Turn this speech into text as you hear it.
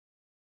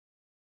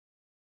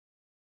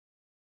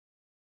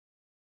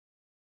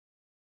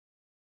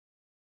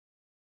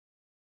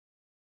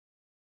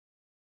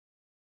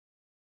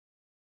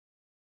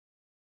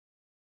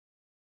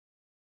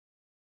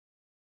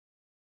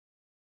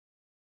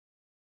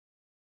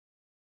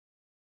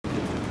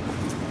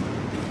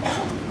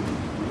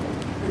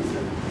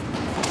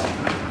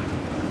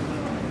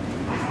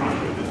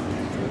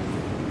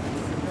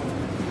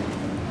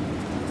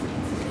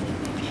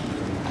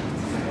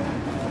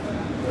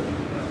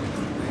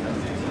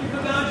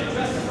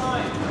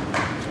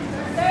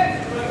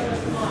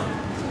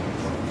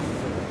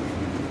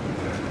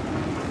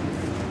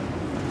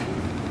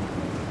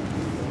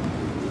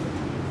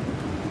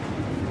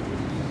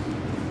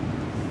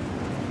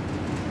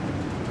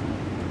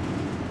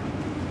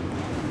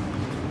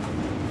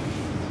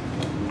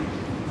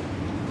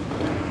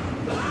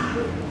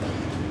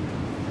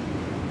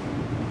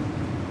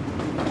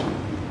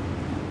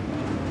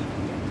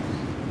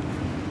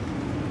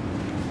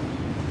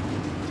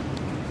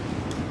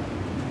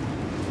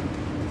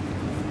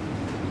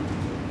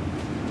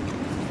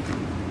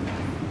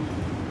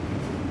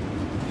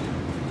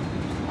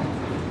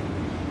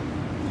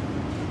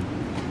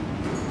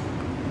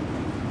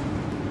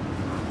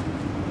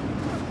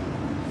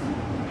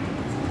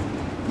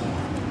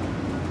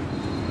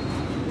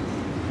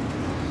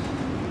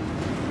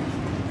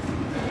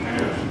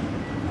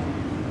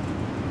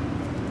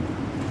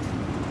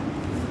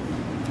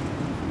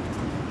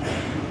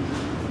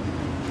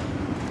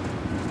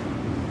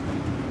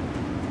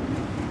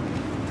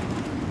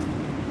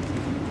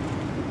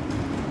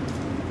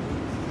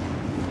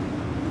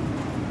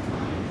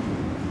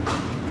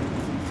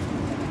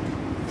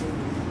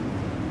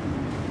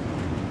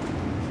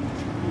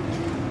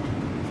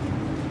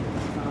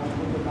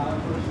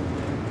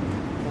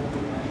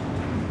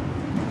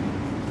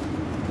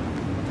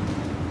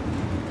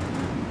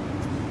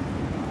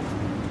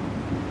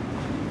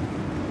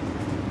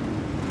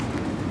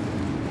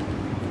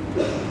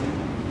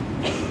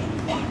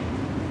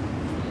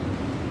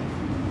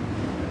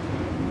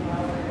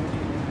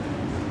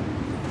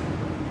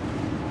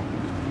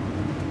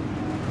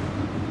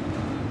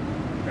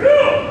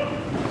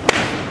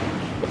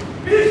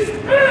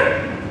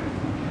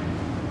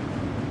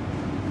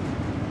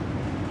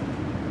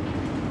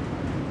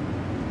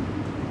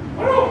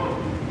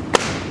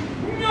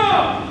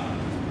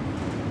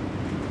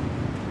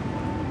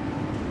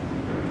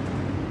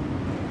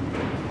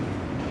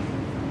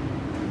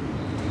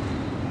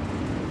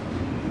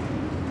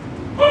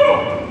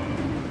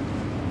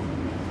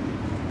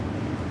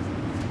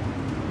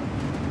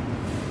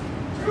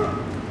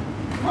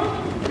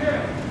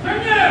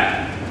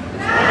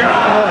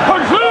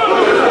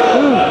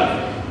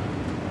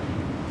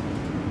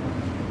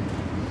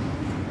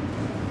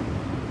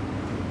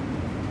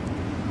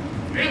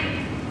Welcome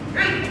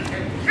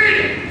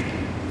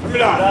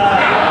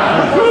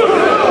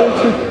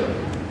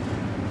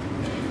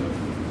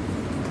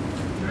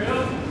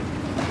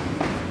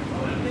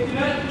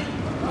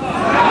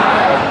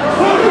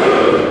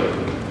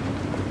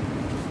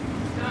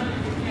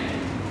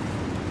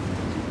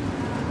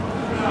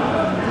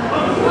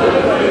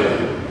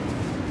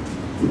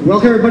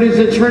everybody to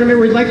the tournament.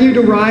 We'd like you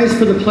to rise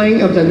for the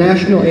playing of the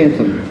national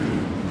anthem.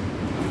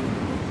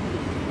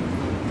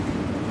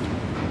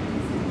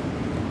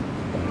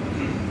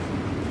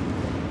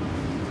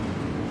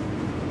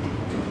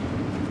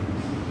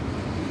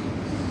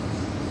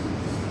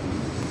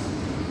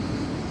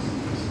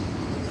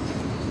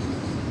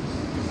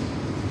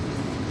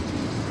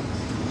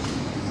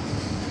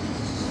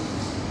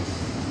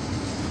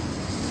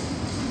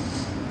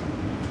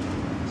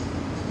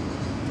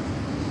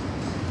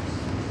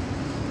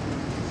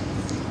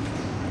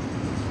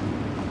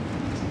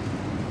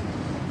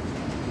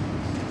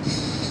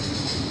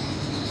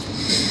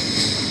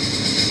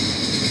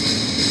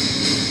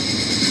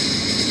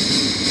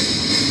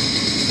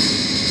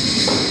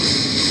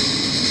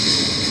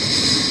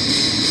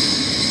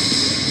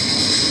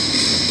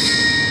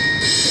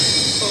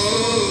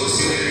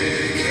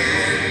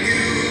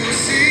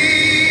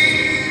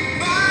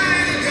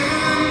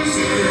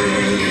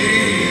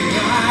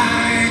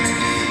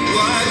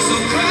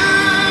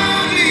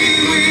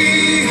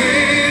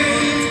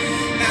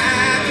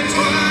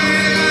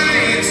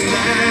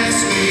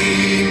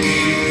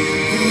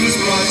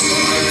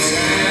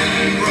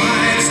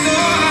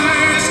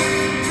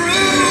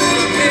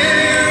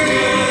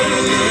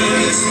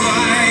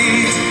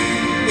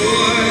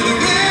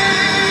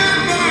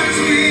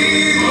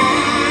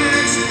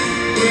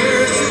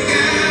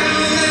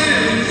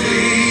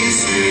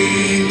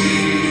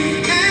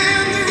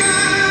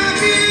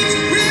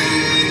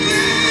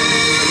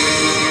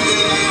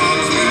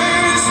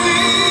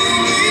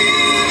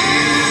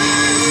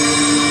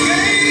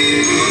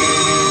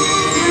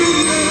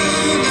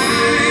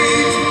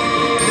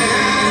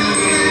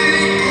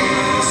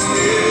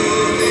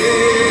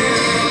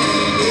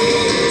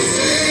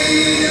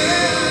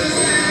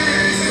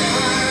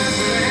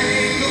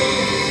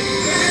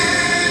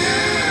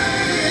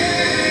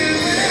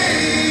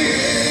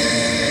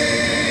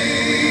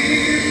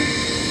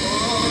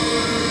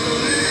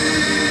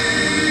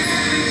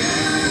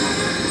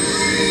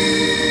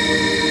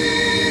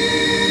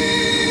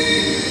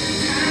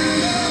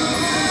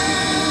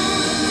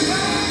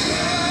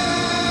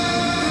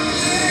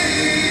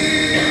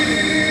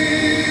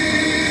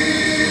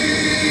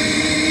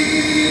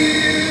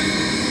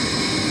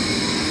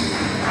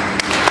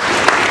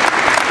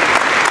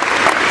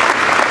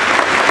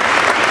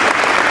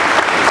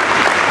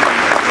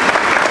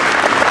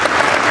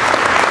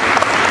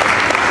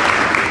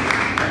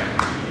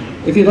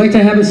 If you'd like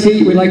to have a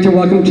seat, we'd like to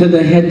welcome to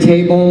the head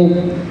table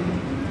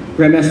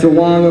Grandmaster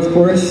Wong, of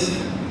course,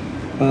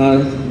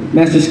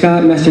 Master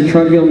Scott, Master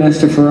Trudgill,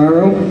 Master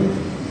Ferraro.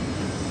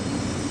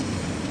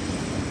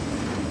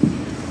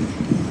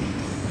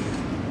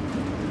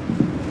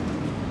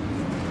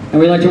 And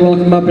we'd like to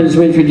welcome up as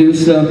we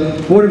introduce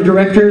the Board of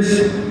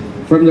Directors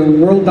from the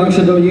World Tung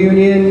Soo Do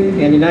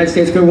Union and the United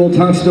States Goodwill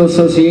Tung Soo Do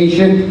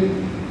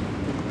Association.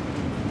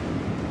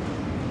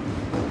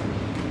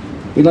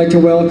 We'd like to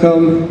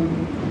welcome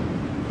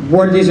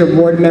these are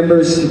board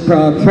members,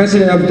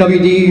 President of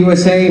WDU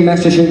USA,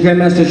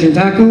 Grandmaster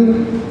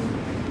Shintaku.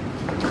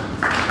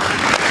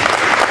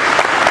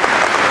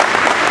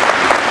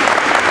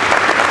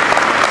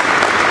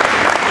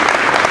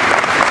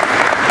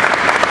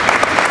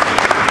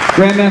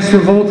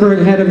 Grandmaster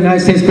Volker, head of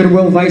United States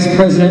Goodwill, Vice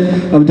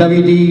President of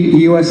WDU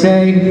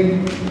USA.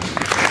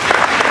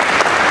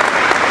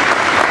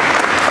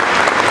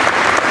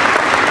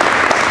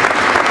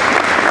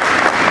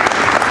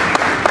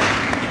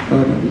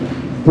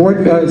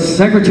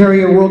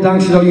 Secretary of World Tung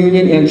Soo Do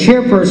Union and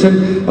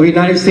Chairperson of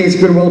United States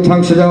Goodwill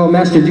Tung Soo Do,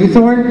 Master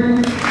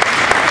Dewthorne.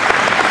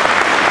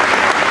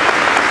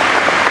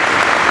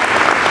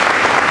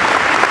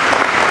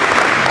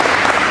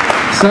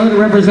 Southern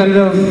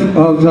Representative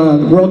of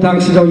World Tung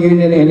Soo Do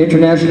Union and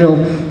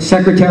International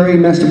Secretary,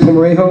 Master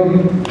Pomerejo.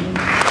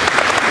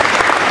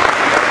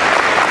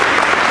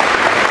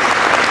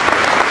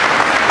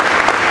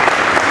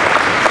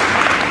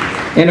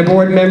 And a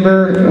board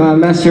member,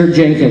 Master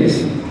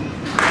Jenkins.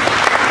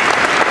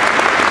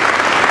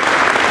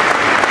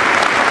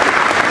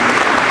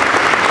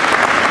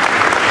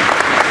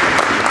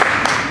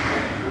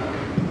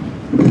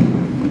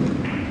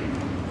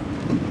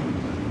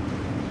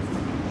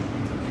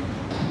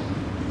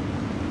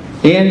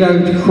 And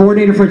the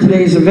coordinator for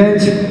today's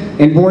event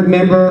and board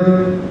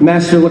member,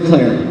 Master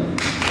LeClaire.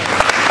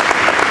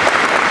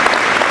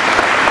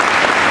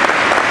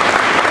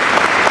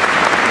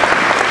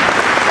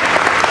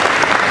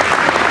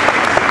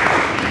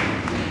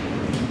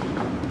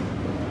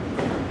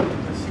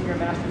 Senior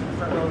masters in the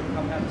front row,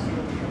 come have a seat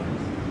over here.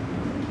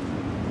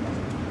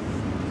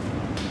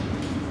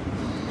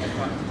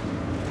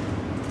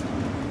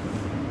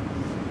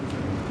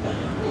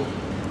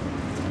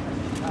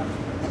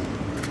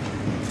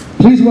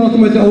 Please welcome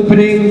with the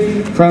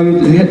opening from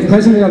the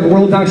President of the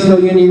World Down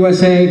Syndrome Union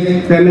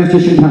USA, Grandmaster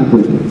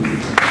Shintaku.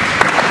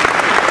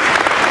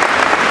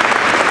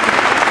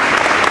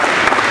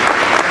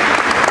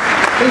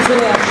 Thanks for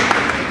that.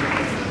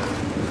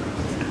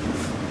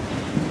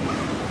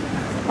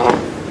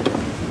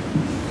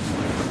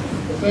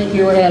 Thank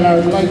you, and I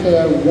would like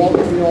to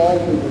welcome you all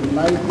to the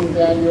 19th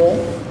annual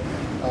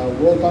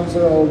World Down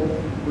Syndrome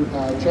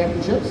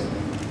Championships,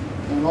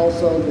 and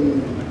also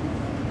the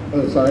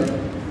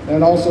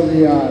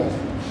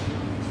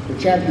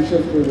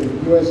championships for the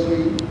USG,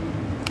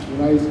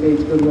 United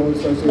States Goodwill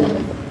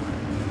Association.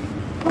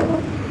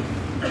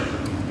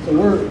 So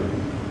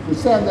we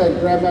sad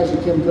that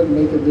Grandmaster Kim couldn't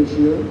make it this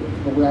year,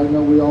 but I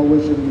know we all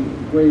wish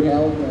him great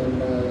health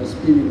and a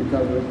speedy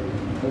recovery.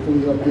 Hopefully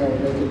he'll be able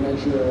to make it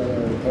next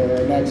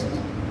year, next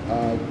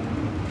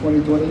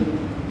 2020.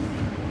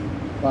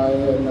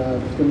 And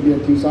it's going to be in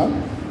Tucson.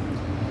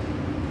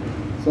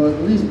 So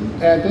at least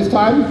at this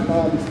time,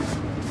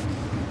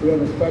 we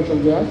have a special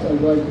guest.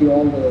 I'd like you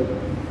all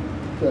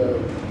to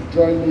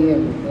join me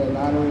in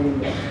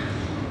honoring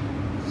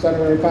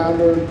Senator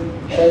Founder,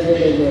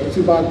 President of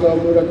the Subakdo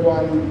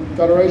Mudakwan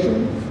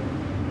Federation,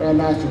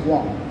 Grandmaster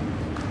Wong.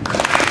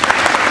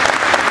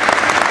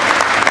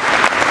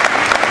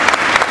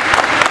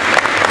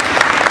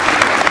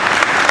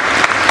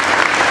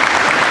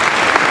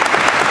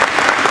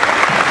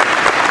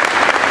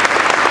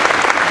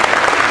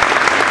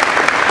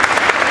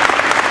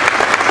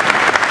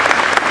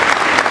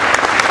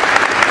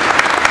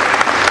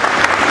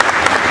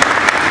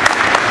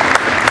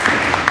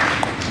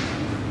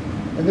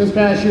 This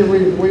past year, we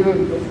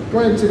would go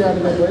ahead and sit down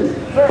today, please.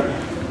 Sure.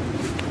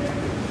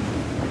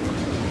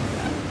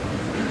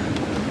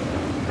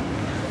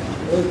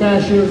 This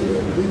past year,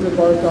 we've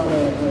embarked on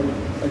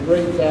a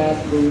great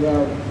task where we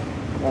have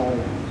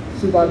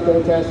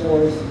Subakdo Task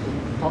Force,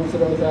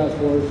 Tongsudo Task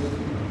Force,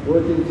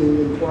 working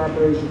in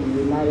cooperation to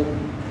unite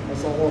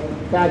us all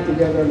back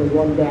together under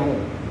one banner.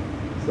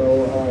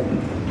 So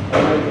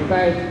I'd like to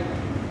thank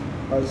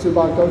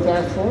Subakdo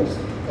Task Force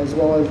as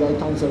well as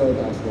Tongsudo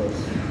Task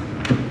Force.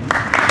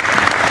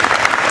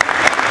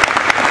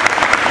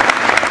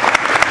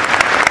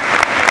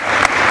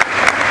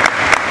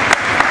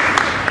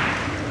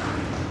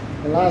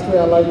 And lastly,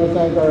 I'd like to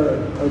thank our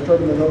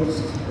tournament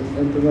hosts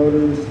and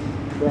promoters,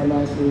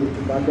 Grandmaster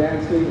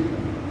Bogdansky,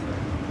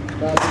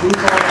 Master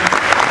Dupont,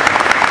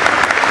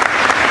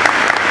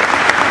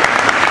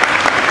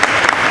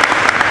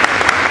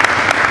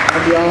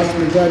 and the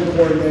awesome event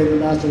coordinator,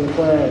 Master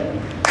Leclerc.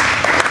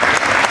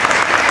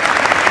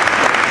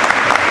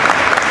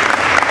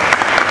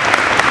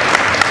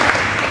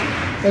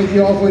 Thank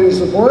you all for your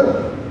support.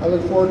 I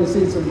look forward to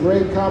seeing some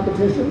great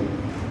competition.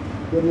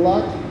 Good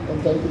luck,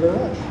 and thank you very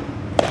much.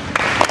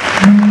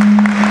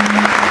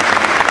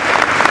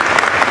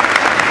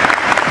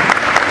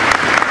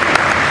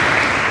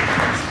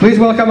 Please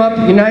welcome up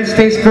United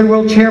States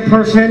Goodwill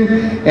Chairperson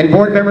and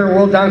Board Member of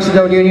World Down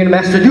Syndrome Union,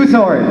 Master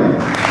Dewthorne.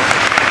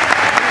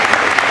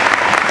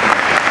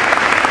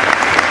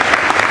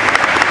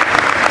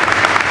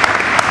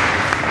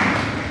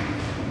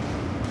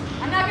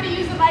 I'm not going to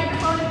use the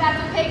microphone if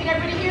that's okay. Can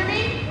everybody hear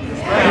me?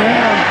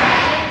 Yeah.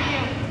 Thank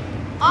you.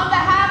 On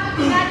behalf of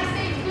the United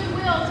States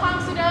Goodwill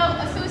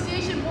Tongsudo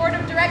Association Board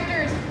of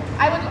Directors,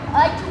 I would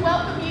like to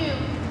welcome you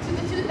to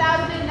the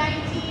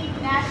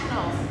 2019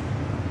 Nationals.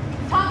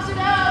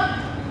 Tongsudo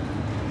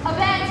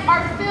events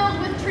are filled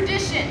with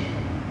tradition,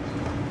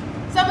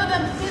 some of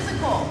them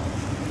physical.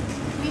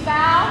 We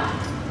bow,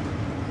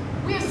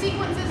 we have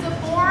sequences of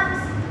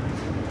forms,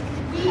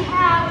 we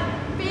have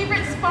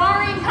favorite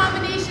sparring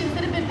combinations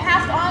that have been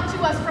passed on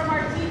to us from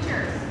our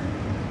teachers.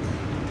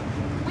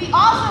 We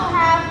also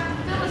have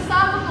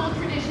philosophical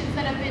traditions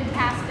that have been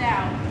passed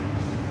down.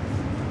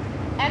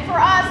 And for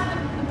us,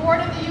 the board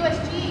of the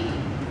USG,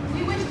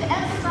 we wish to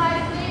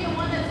emphasize today the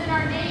one that's in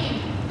our name,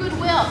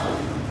 goodwill.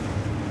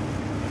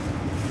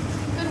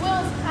 Goodwill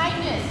is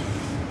kindness,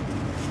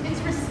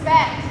 it's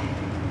respect,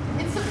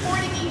 it's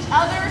supporting each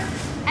other,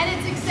 and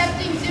it's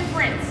accepting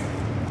difference.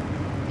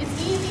 It's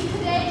easy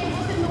today to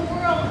look in the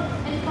world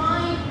and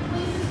find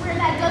places where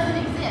that doesn't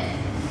exist.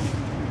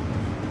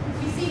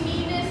 We see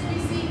meanness, we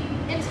see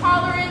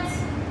intolerance,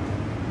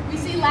 we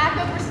see lack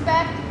of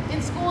respect.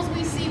 In schools,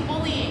 we see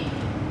bullying.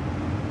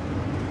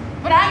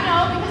 But I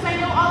know, because I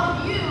know all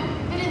of you,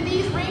 that in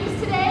these rings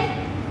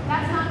today,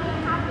 that's not going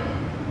to happen.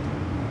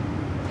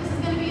 This is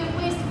going to be a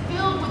place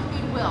filled with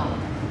goodwill.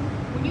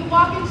 When you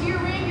walk into your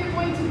ring, you're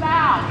going to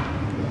bow.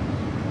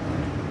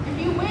 If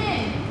you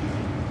win,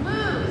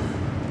 lose,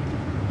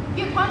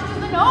 get punched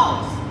in the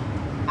nose,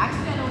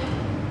 accidentally,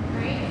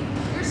 right?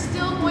 You're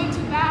still going to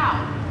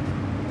bow.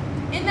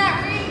 In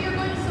that ring, you're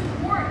going to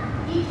support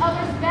each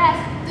other's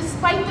best,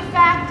 despite the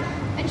fact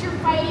that you're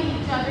fighting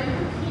each other,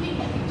 you're competing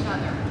with each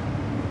other.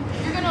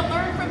 You're going to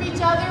learn from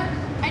each other,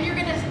 and you're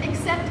going to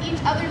accept each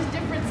other's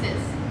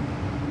differences.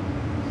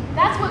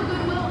 That's what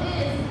goodwill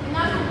is, and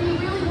that's what we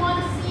really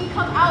want to see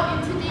come out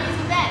in today's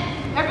event.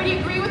 Everybody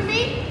agree with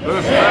me?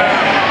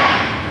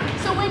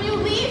 Yes. So when you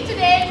leave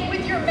today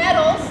with your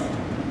medals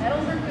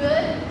are good,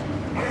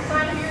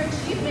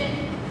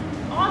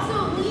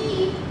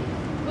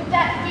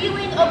 that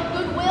feeling of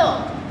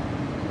goodwill.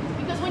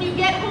 Because when you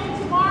get home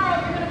tomorrow,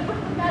 you're going to put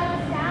the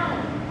medals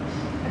down,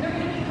 and they're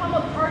going to become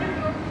a part of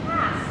your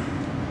past.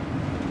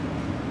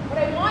 What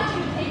I want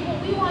you to take, what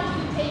we want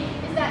you to take,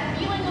 is that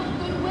feeling of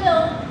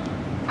goodwill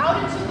out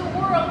into the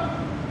world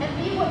and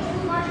be what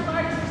true martial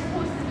artists are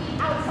supposed to be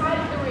outside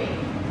of the ring.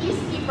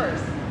 Peacekeepers,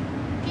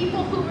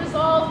 people who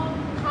resolve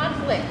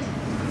conflict,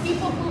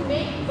 people who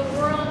make the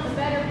world a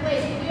better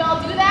place. Can we all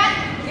do that?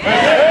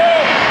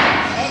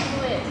 Yeah.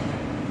 Excellent.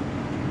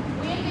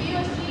 We at the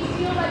USG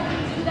feel like we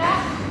do that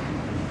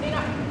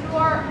through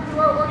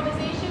our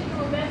organization,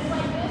 through events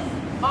like this.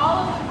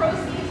 All of the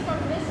proceeds from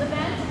this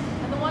event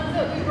and the ones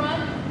that we run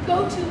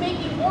go to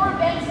making more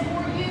events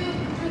for you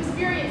to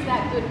experience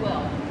that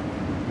goodwill.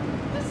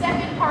 The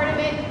second part of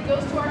it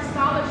goes to our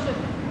scholarship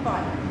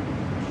fund.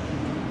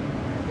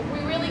 If we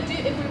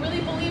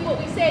really believe what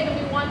we say, then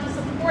we want to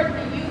support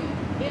the youth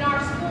in our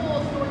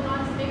schools going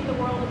on to make the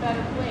world a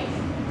better place.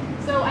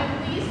 So I'm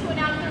pleased to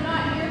announce they're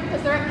not here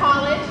because they're at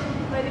college,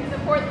 but I think it's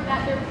important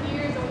that they're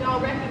peers and we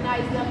all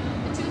recognize them.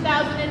 The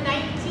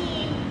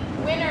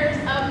 2019 winners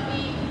of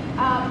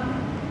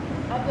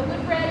the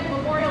Whitbread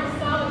Memorial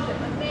Scholarship,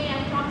 a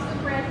man, Thomas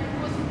Whitbread, who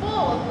was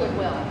full of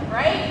goodwill,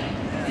 right?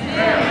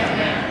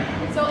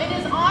 Yeah. So in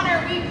his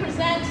honor, we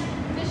present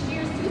this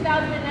year's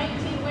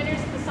 2019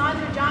 winners,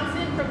 Cassandra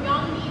Johnson from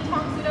Yonggi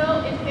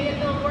Tongsudo in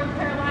Fayetteville, North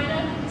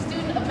Carolina,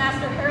 student of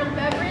Master Harold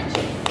Beveridge.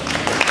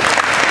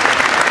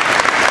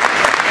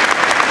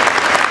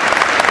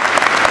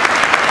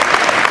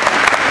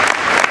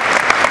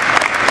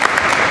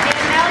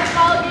 And Alex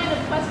Mulligan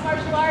of Quest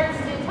Martial Arts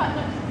in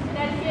Putnam,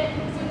 Connecticut,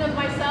 student of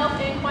myself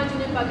and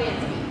Quantin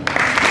Bagansky.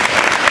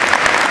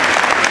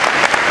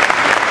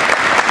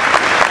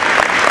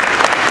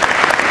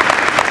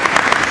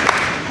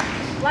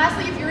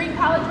 Lastly, if you're in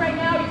college right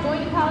now, you're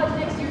going to college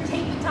next year,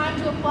 take the time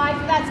to apply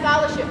for that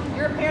scholarship.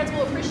 Your parents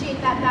will appreciate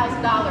that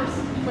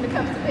 $1,000 when it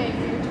comes to paying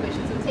for your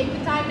tuition. So take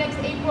the time next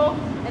April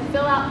and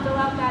fill out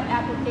that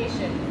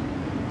application.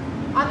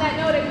 On that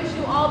note, I wish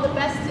you all the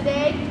best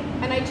today,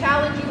 and I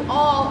challenge you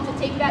all to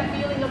take that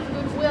feeling of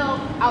goodwill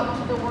out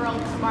into the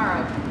world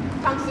tomorrow.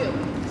 Tang Soo.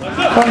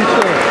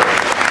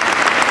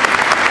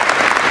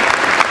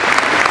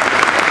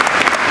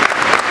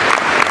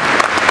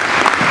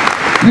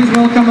 Please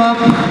welcome up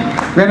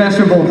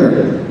Grandmaster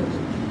Volker.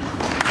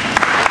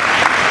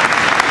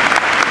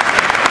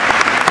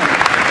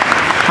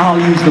 I'll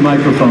use the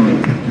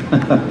microphone.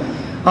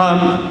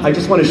 I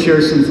just want to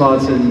share some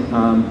thoughts.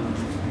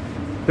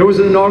 There was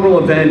an inaugural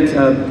event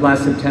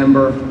last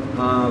September.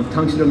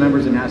 Tungsten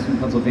members in Aspen,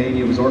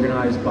 Pennsylvania. It was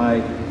organized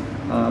by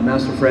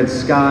Master Fred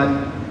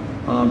Scott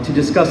to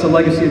discuss the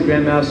legacy of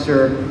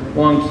Grandmaster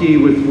Wang Qi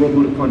with World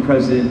Budokan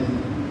President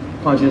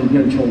Panjin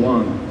Hyun-Chul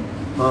Wang.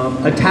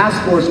 A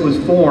task force was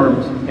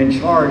formed and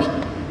charged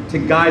to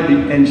guide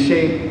and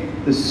shape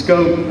the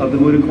scope of the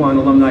Budokan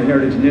Alumni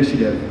Heritage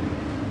Initiative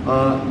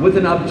with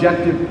an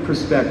objective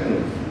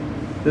perspective.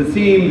 The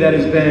theme that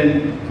has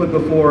been put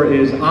before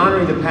is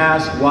honoring the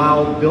past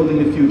while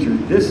building the future.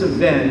 This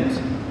event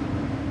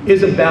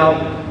is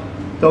about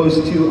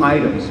those two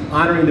items.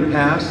 Honoring the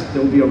past,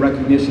 there will be a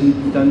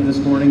recognition done this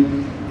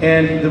morning,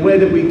 and the way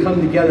that we come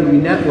together and we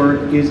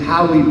network is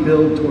how we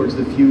build towards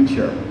the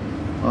future.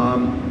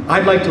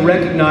 I'd like to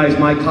recognize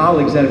my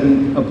colleagues that have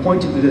been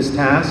appointed to this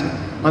task.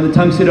 On the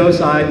Tang Soo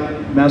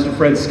side, Master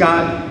Fred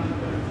Scott,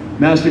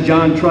 Master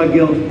John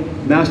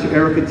Trudgill, Master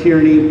Erica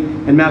Tierney,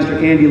 and Master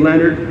Andy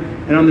Leonard.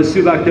 And on the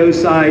Subak Do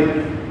side,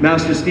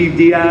 Master Steve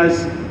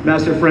Diaz,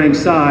 Master Frank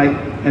Tsai,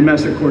 and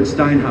Master Kurt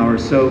Steinhauer.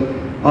 So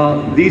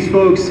these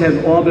folks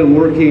have all been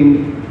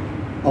working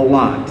a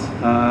lot.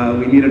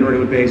 We meet on a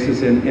regular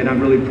basis, and I'm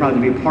really proud to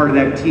be a part of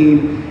that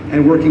team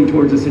and working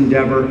towards this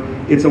endeavor.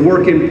 It's a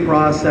work in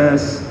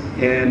process,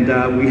 and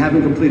we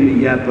haven't completed it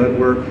yet, but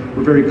we're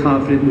very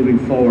confident moving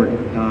forward.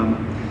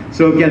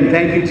 So again,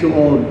 thank you to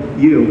all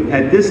of you.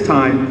 At this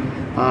time,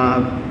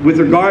 with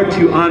regard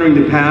to honoring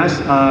the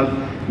past,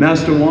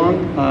 Master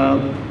Wang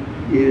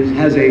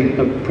has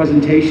a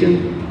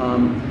presentation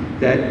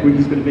that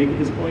he's going to make at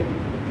this point.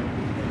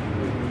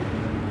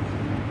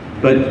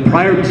 But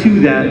prior to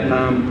that,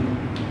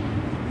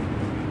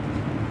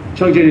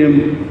 Chung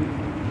Jae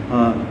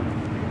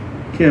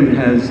Kim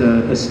has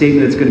a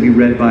statement that's going to be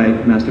read by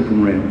Master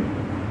Pumrayo.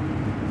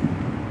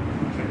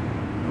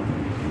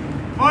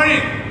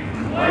 Morning!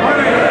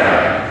 Morning!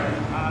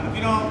 If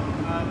you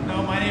don't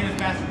know, my name is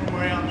Master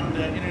Pumrayo. I'm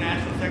the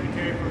International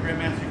Secretary for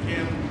Grandmaster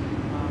Kim.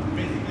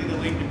 Basically the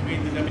link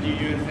between the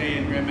WDU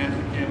and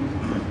Grandmaster Kim.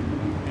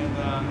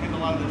 And a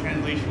lot of the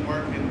translation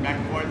work and back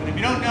and forth. And if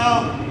you don't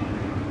know,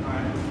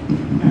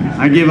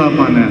 I give up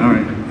on that, all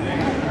right.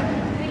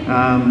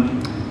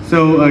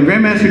 So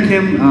Grandmaster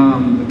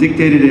Kim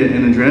dictated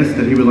an address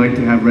that he would like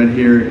to have read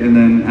here, and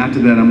then after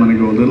that I'm going to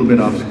go a little bit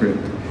off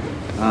script.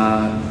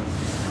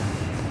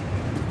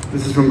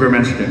 This is from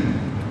Grandmaster Kim.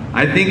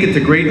 I think it's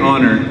a great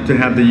honor to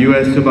have the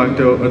U.S.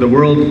 Subakdo, or the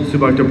World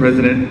Subakdo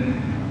President,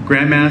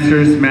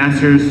 Grandmasters,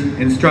 Masters,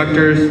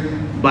 Instructors,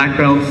 Black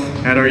Belts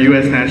at our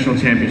U.S. National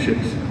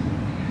Championships.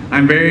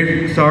 I'm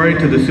very sorry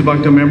to the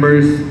Subakdo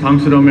members,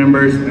 Tangsudo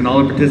members, and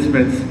all the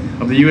participants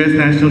of the US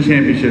National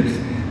Championships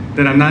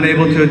that I'm not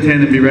able to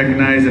attend and be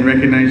recognized and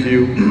recognize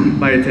you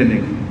by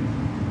attending.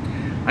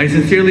 I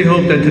sincerely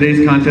hope that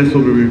today's contest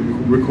will be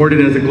recorded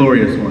as a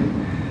glorious one.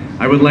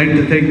 I would like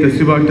to thank the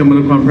Subakdo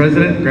Mudokwan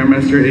President,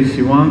 Grandmaster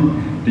H.C.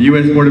 Wang, the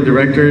U.S. Board of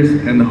Directors,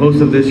 and the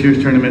hosts of this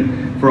year's tournament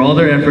for all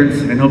their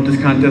efforts, and hope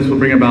this contest will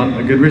bring about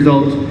a good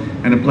result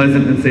and a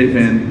pleasant and safe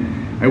end.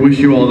 I wish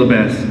you all the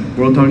best.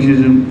 World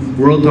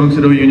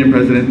Tangsudo Union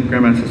President,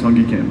 Grandmaster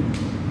Songgi Kim.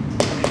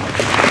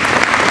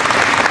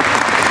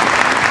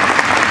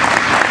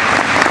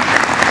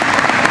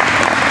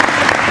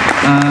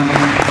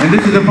 And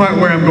this is the part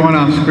where I'm going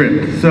off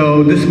script.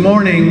 So this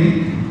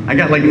morning, I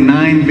got like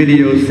 9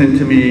 videos sent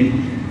to me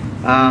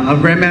of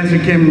Grandmaster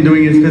Kim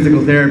doing his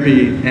physical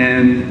therapy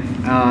and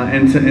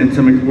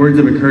some words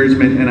of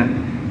encouragement. And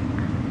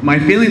my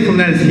feeling from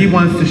that is he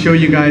wants to show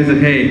you guys that,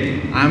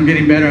 hey, I'm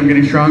getting better, I'm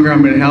getting stronger,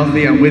 I'm getting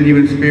healthy, I'm with you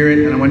in spirit,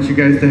 and I want you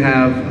guys to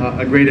have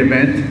a great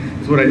event.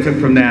 That's what I took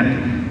from that.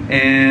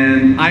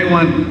 And I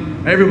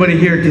want everybody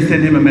here to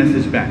send him a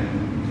message back.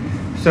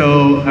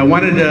 So I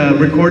wanted to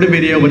record a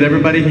video with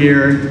everybody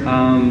here.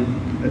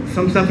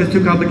 Some stuff is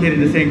too complicated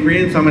to say in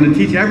Korean, so I'm going to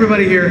teach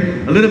everybody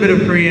here a little bit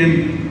of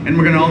Korean, and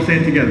we're going to all say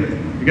it together.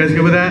 You guys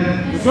good with that?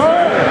 Yes,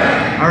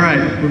 sir. All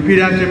right,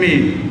 repeat after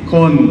me.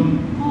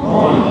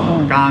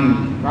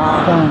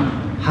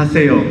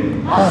 하세요.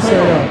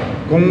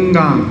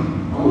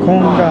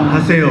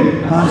 건강하세요.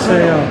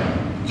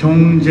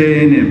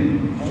 정재님.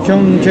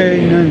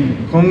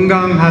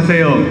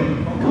 건강하세요.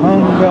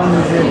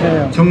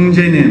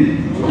 정재님.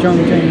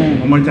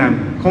 One more time.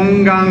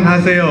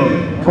 건강하세요.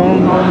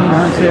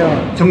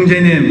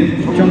 정재님.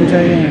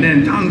 And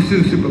then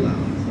Tangsu super loud.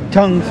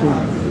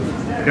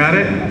 Got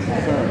it?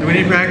 Do we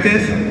need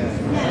practice?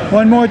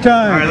 One more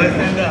time. All right, let's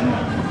stand up.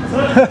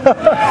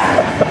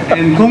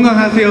 And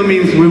건강하세요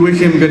means we wish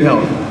him good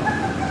health.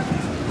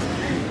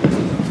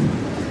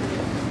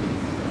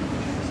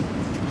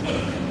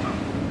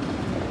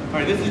 All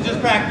right, this is just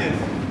practice.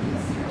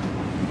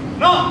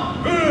 하나,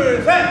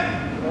 둘, 셋.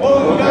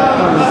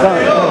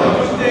 건강하세요.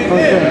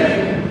 정재님.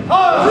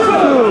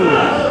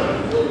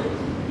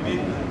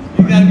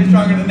 You gotta be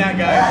stronger than that,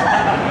 guys.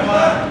 Come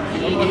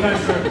on. One more time.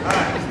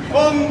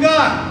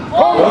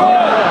 All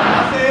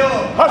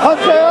right.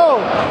 건강하세요.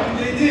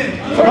 정재님.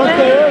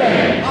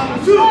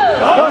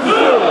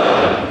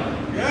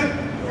 Good?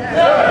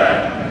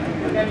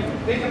 Okay,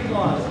 big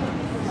applause.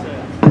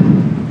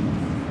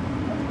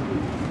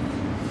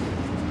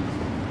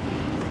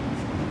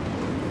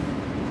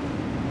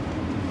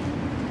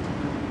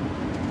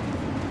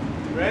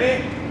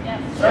 Ready?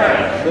 Yes.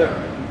 Sure.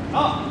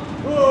 Up,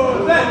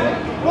 two, set.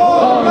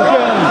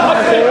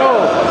 건강하세요.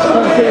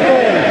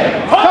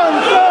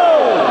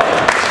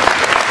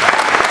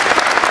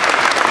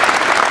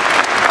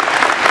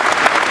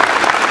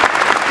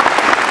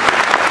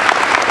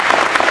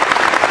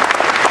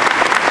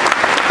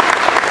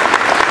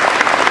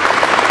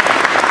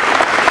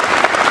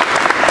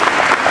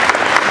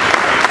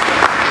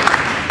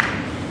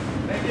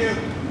 Thank you.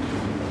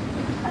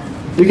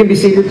 You can be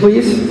seated,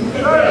 please.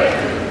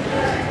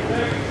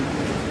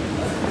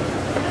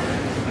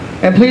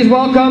 And please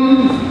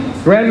welcome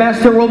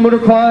Grandmaster World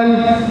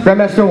Mudokwan,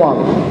 Grandmaster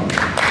Wang.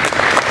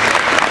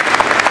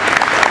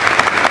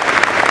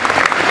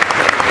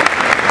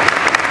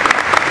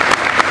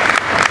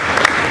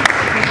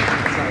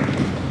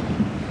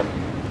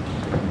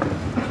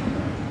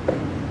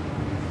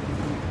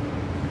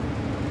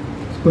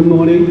 Good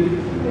morning. Good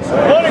morning,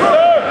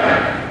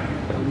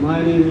 sir.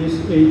 My name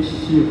is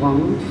H.C.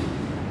 Wang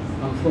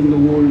from the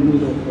World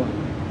Mudokwan.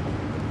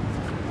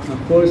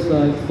 First,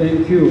 I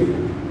thank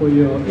you for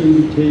your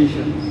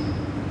invitations.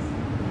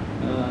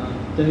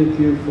 Thank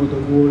you for the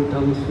World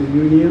Tangsudo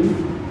Union,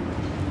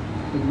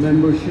 the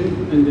membership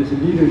and its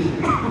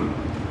leadership,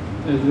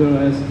 as well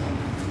as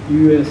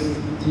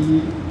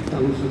USG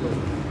Tangsudo.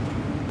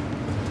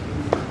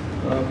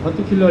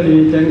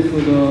 Particularly thanks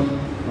to the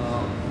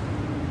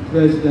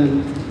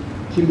President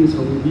Kim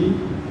Song-gi,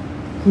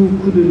 who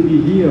couldn't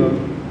be here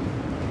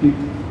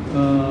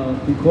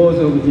because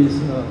of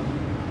his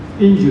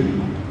injury.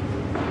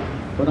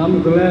 But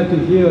I'm glad to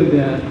hear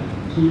that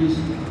he's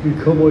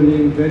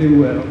recovering very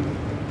well,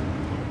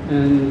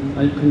 and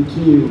I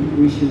continue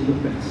wishing the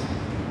best.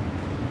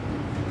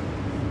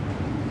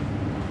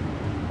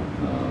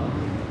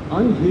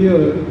 I'm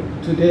here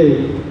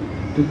today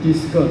to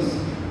discuss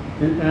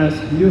and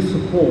ask your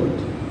support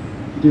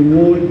the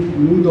World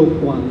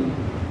Mudokwan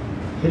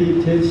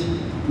Heritage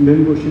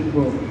Membership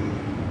Program.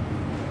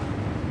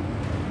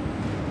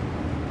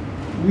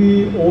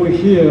 We all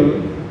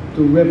here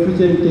to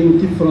representing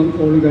different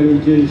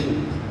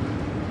organizations.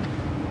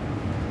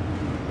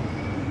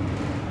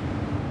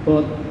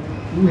 But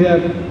we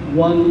have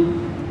one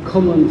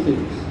common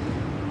thing,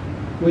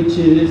 which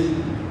is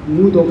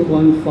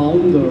Mudokwan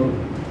founder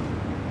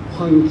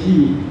Hwang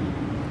Ki.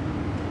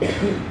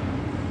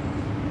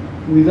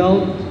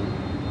 Without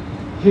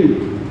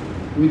him,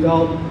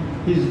 without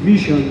his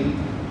vision,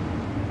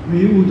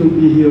 we wouldn't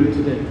be here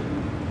today.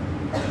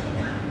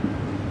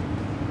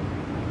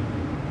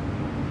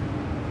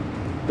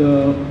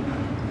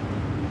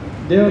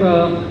 There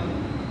are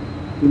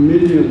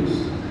millions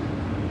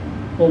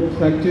of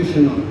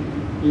practitioners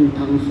in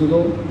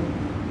Tangsudo,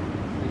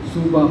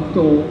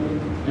 Subakdo,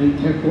 and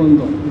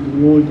Taekwondo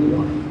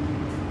worldwide.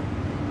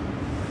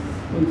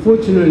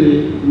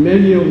 Unfortunately,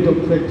 many of the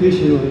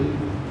practitioners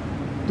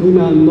do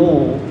not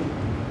know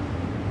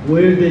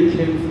where they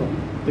came from,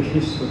 the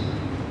history,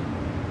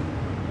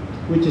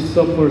 which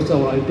suffers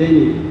our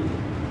identity.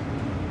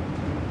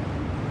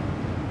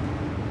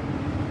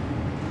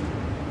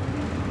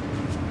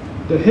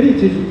 The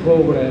heritage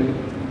program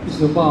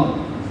is about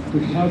to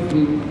help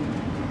to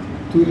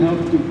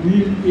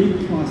build a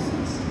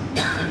process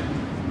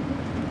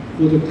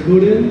for the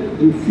current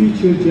and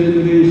future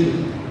generation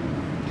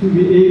to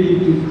be able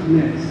to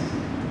connect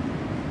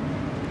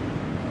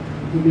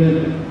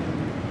together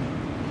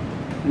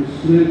and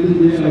strengthen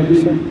their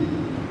identity,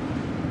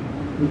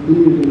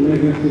 continue the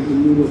legacy of the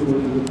Mudo in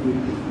the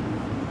future.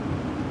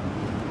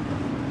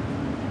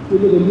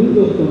 The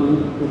Mudo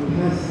for the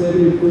past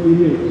 74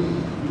 years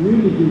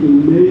really did a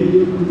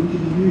major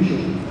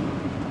contribution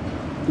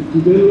to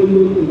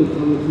development of the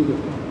Tangsudo,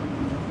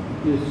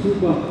 the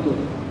Subakdo,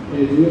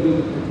 as well as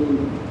the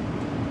Taekwondo.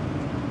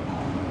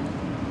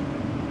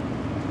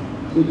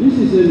 So this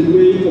is a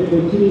great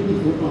opportunity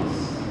for us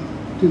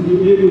to be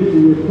able to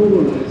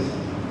recognize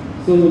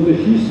some of the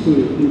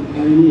history and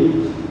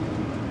pioneers.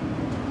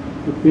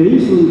 But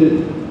based on that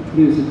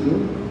principle,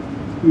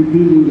 we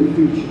build in the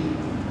future.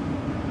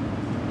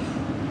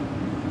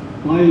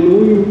 By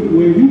knowing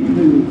where we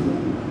come from,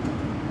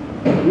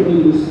 we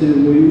understand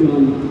where we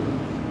are now.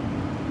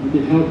 And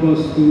they help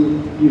us to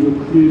give a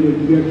clearer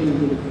direction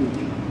to the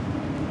future.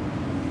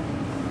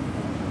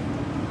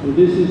 So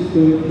this is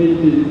the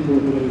heritage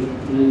program,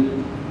 and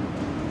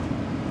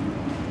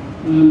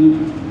I'm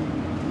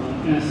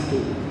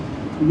asking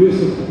your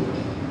support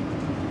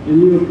and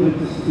your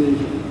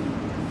participation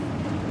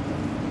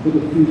for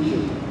the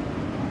future.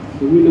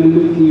 So we're not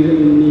looking at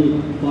only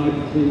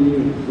 5-10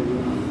 years from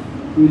now.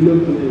 We're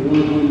looking at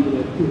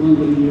 100,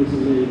 200 years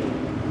later.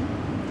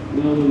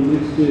 Now the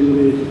next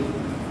generation,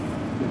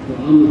 after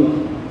I'm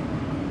gone,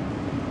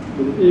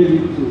 will be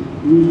able to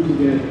meet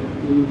together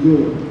and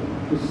enjoy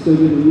the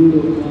study of the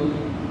Mudo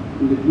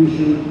and the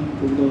vision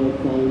of our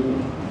founder,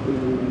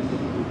 Master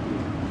Country.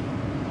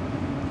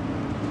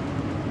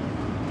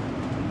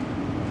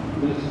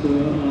 That's I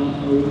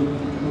want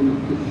to come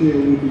to share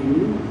with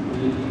you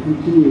and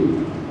continue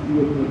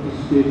your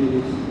participation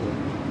in support.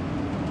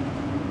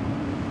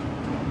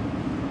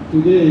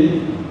 Today,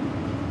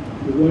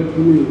 we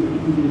welcome you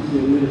to this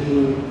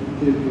national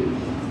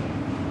championship.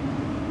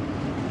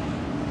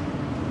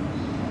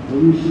 I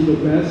wish you the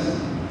best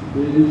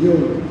and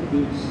enjoy the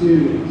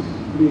experience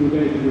being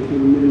graduated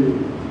in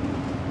memory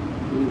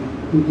and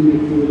continue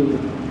further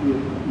your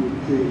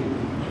training.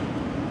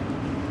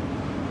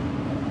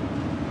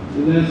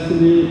 And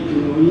lastly,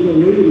 you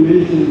already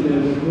mentioned that I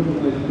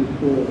recognized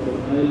before, but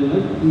I'd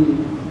like to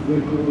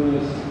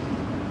recognize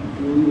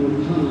one more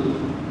time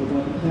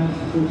about task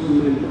force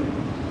members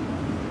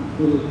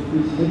for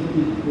this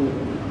heritage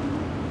program.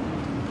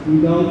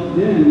 Without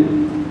them,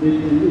 it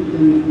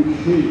can be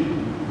shaped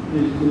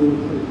as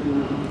growth as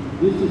now.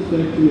 This is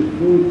actually a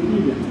fourth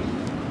event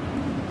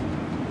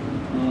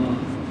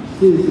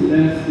since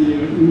last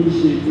year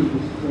initiated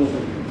this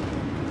program.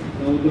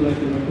 So I would like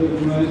to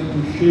recognize to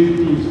shape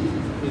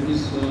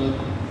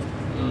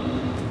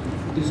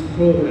this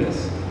progress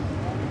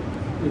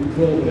in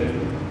program.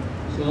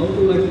 So I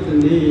would like the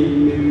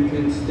name, maybe you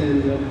can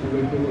stand up to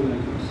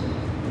recognize yourself.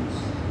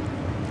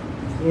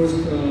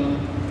 First,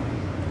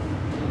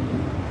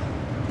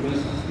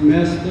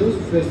 Master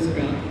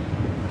Fresca.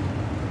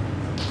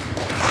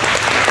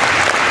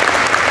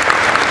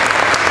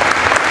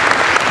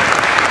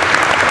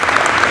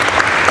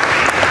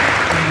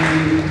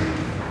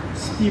 And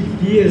Steve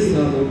Diaz,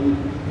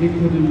 he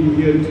couldn't be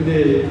here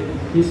today.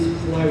 His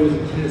flight was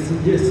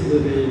canceled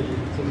yesterday,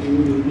 so he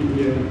wouldn't be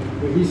here.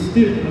 But he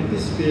still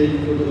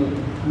participated for the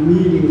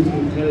meetings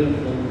on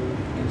telephone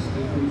and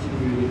still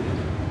contributed.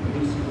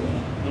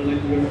 I'd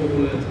like to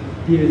recognize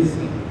Diaz.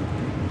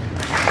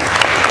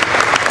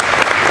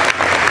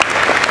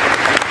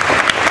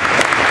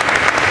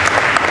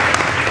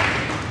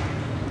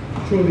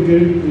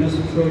 Trovigan,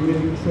 Master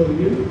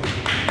Trovigan.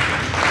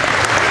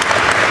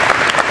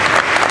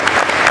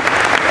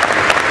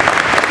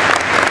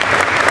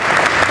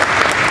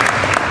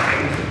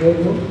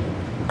 Volvo.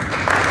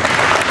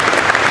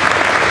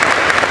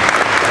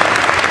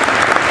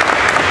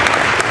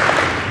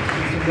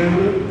 Mr.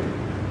 Bernard.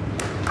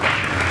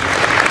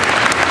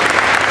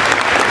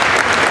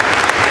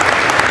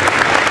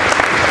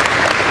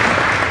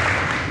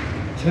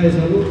 Chai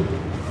Sabu.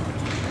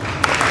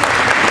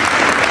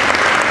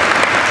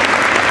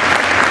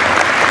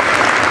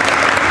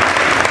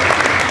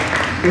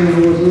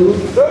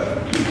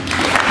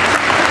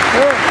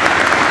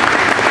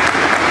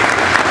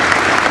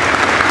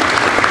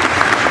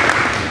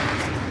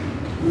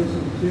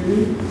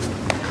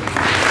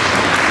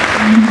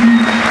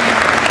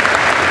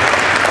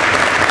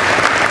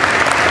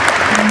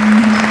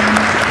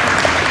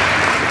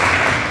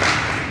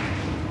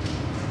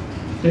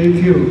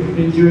 Thank you.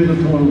 Enjoy the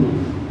tournament.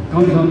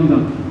 감사합니다.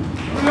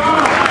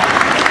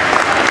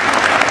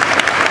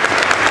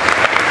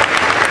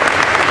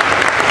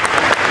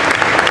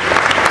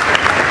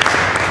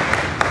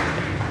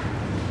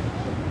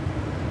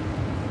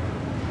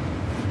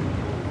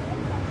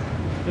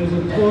 As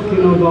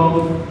talking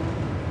about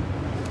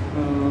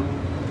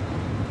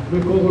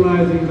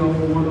recognizing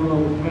one of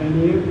our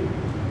pioneers,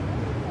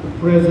 the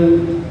present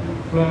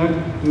flag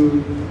to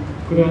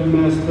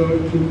Grandmaster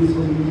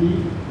김성기,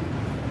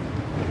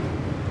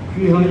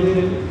 귀하의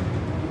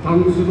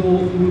당수도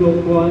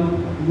무도관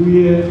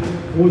무예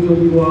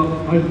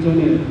보존과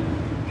발전에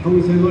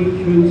평생을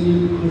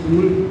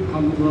헌신하심을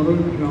감사를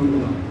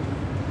표합니다.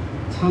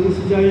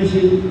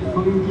 창시자이신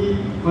황기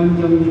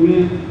관장님의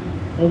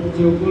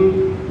업적을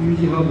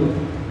유지하고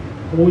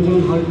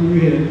보존하기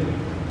위해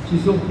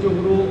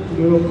지속적으로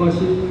노력하신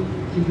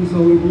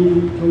김성기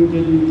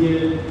총재님께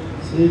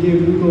세계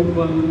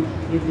무도관을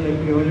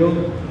대표하여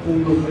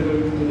공로패를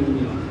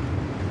드립니다.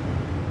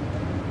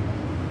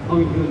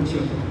 황현철.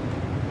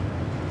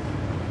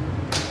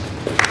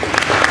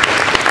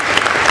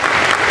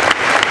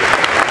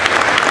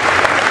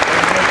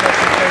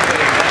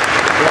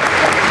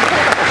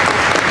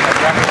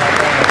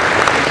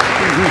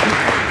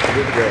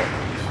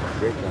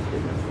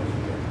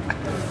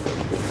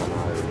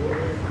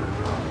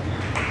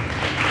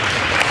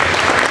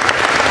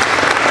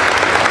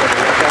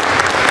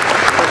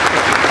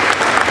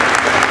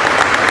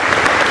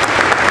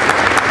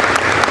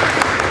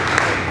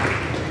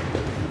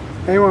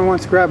 Anyone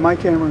wants to grab my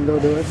camera and go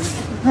do it?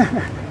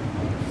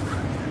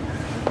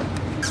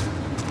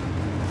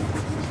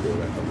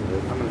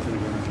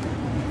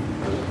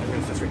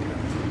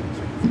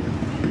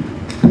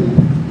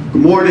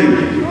 Good morning.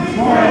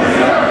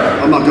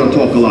 I'm not going to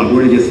talk a lot.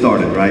 We're going to get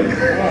started, right?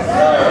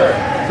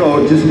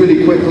 So just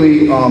really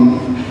quickly, some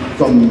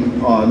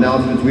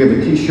announcements. We have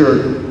a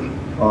t-shirt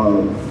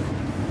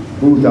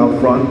booth out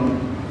front,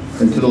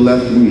 and to the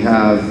left we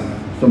have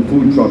some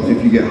food trucks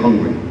if you get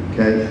hungry,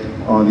 okay?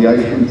 The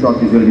ice cream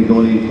truck is going to be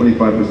donating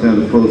 25% of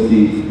the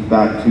proceeds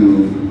back to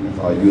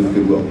U.S.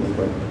 Goodwill.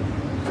 Right?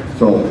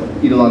 So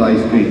eat a lot of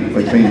ice cream,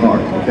 but train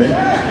hard, okay?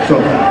 So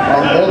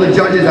all the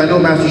judges, I know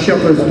Master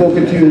Scheffler has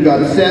spoken to you and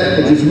got set,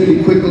 but just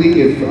really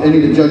quickly, if any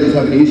of the judges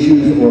have any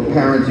issues or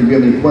parents, if you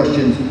have any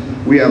questions,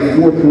 we have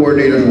 4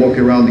 coordinators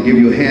walking around to give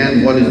you a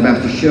hand. One is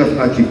Master Scheffler,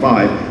 actually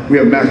 5. We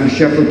have Master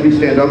Scheffler, please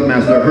stand up.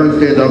 Master Ahern,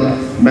 stand up.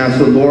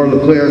 Master Laura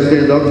LeClaire,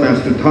 stand up.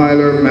 Master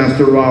Tyler,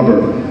 Master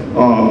Robert.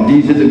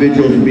 These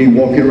individuals will be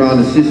walking around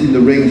assisting the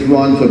rings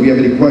run, so if you have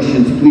any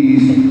questions,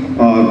 please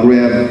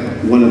grab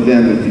one of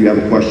them if you have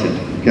a question,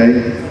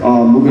 okay?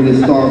 We're going to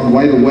start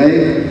right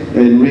away.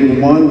 In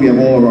ring 1, we have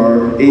all of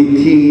our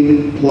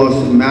 18 plus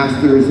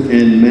masters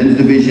and men's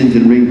divisions.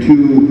 In ring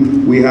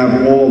 2, we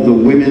have all the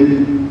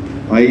women,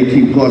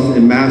 18 plus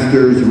and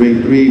masters.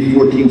 Ring 3,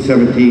 14,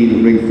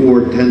 17. Ring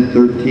 4, 10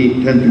 through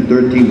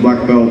 13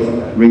 black belts.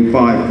 Ring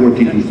 5,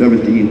 14 through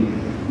 17.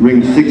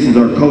 Ring 6 is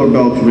our color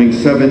belts, ring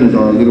 7 is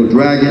our little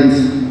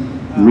dragons,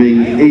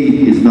 ring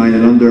 8 is 9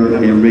 and under,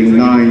 and ring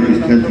 9 is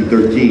 10 through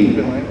 13.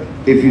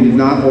 If you did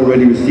not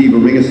already receive a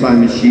ring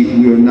assignment sheet,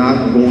 we are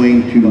not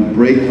going to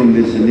break from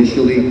this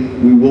initially.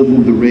 We will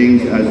move the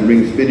rings as the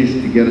rings finish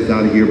to get us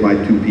out of here by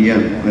 2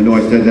 p.m. I know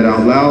I said that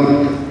out loud,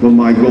 but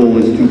my goal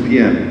is 2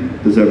 p.m.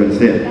 Does everyone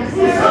stand?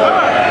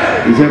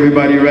 Is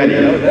everybody ready?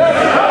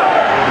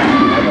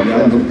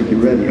 I don't think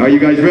you're ready. Are you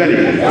guys ready?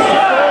 Okay,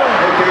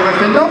 let's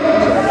stand up.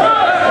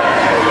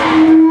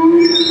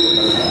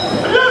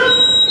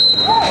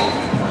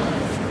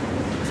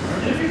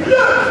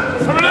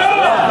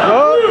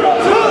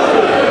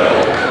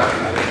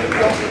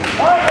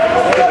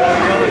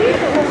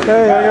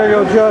 Hey, I gotta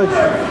go judge.